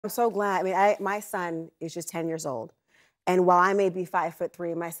I'm so glad. I mean, my son is just 10 years old. And while I may be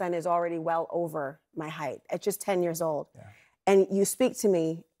 5'3", my son is already well over my height at just 10 years old. Yeah. And you speak to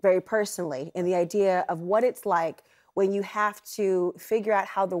me very personally in the idea of what it's like when you have to figure out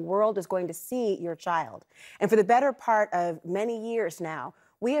how the world is going to see your child. And for the better part of many years now,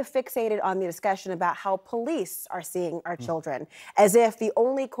 we have fixated on the discussion about how police are seeing our children, as if the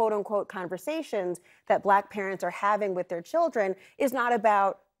only quote unquote conversations that Black parents are having with their children is not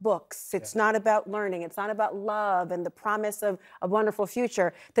about books. It's not about learning. It's not about love and the promise of a wonderful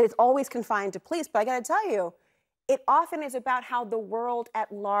future, that it's always confined to police. But I got to tell you, it often is about how the world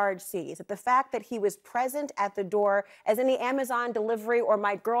at large sees it. The fact that he was present at the door, as any Amazon delivery or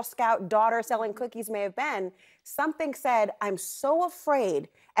my Girl Scout daughter selling cookies may have been, something said, I'm so afraid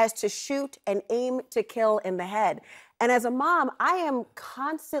as to shoot and aim to kill in the head. And as a mom, I am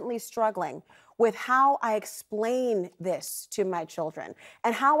constantly struggling with how I explain this to my children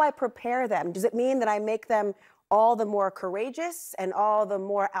and how I prepare them. Does it mean that I make them all the more courageous and all the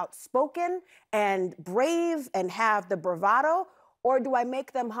more outspoken and brave and have the bravado? Or do I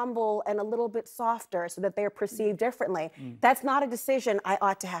make them humble and a little bit softer so that they're perceived differently? That's not a decision I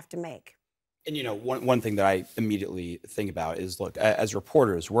ought to have to make. And, you know, one thing that I immediately think about is, look, as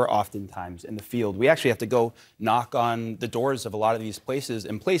reporters, we're oftentimes in the field. We actually have to go knock on the doors of a lot of these places,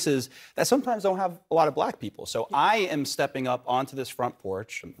 and places that sometimes don't have a lot of Black people. So I am stepping up onto this front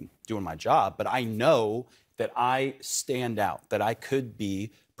porch, I'm doing my job, but I know that I stand out, that I could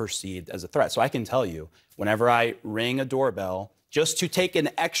be perceived as a threat. So I can tell you, whenever I ring a doorbell, just to take an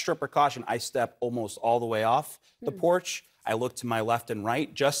extra precaution, I step almost all the way off the porch. I look to my left and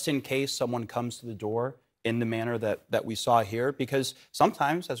right, just in case someone comes to the door in the manner that we saw here, because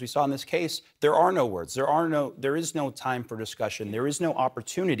sometimes, as we saw in this case, there are no words. There is no time for discussion. There is no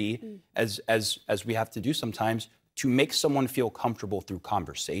opportunity, as we have to do sometimes, to make someone feel comfortable through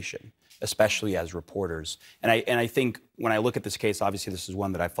conversation, especially as reporters. And I think when I look at this case, obviously this is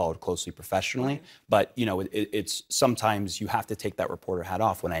one that I followed closely professionally, but you know, it's sometimes you have to take that reporter hat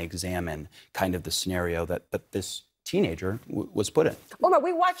off when I examine kind of the scenario that this teenager was put in. Omar,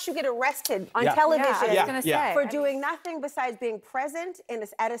 we watched you get arrested on television for say. doing nothing besides being present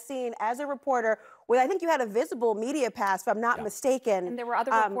at a scene as a reporter. Well, I think you had a visible media pass, if I'm not mistaken. And there were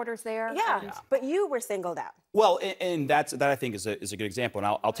other reporters there. But you were singled out. Well, and that I think is a good example.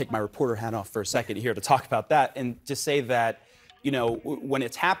 And I'll take my reporter hat off for a second here to talk about that and to say that, you know, when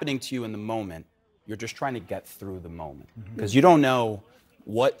it's happening to you in the moment, you're just trying to get through the moment because you don't know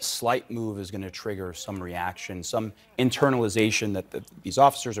what slight move is going to trigger some reaction, some internalization that these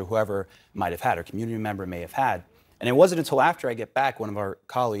officers or whoever might have had, or community member may have had. And it wasn't until after I get back, one of our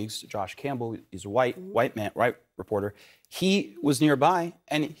colleagues, Josh Campbell, he's a white reporter, he was nearby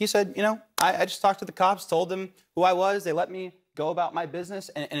and he said, you know, I just talked to the cops, told them who I was, they let me go about my business.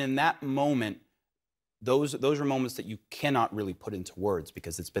 And in that moment, those are moments that you cannot really put into words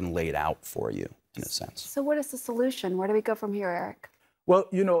because it's been laid out for you in a sense. So what is the solution? Where do we go from here, Eric? Well,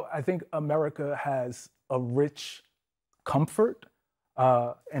 you know, I think America has a rich comfort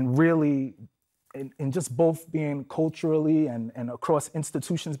and really in just both being culturally and across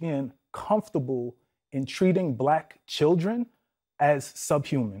institutions being comfortable in treating Black children as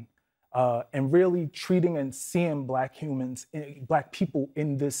subhuman and really treating and seeing Black people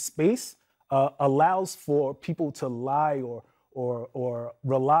in this space allows for people to lie or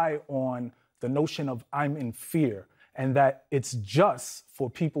rely on the notion of I'm in fear, and that it's just for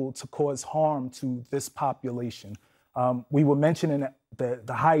people to cause harm to this population. We were mentioning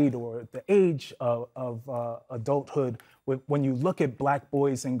the height or the age of adulthood when you look at Black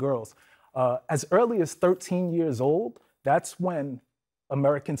boys and girls. As early as 13 years old, that's when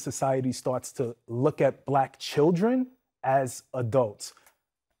American society starts to look at Black children as adults.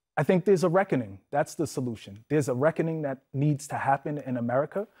 I think there's a reckoning. That's the solution. There's a reckoning that needs to happen in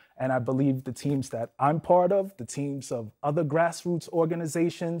America. And I believe the teams that I'm part of, the teams of other grassroots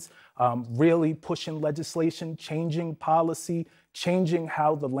organizations, really pushing legislation, changing policy, changing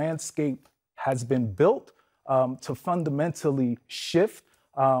how the landscape has been built to fundamentally shift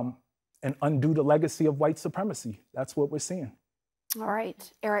and undo the legacy of white supremacy. That's what we're seeing. All right.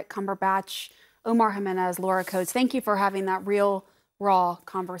 Eric Cumberbatch, Omar Jimenez, Laura Coates, thank you for having that real, raw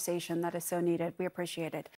conversation that is so needed. We appreciate it.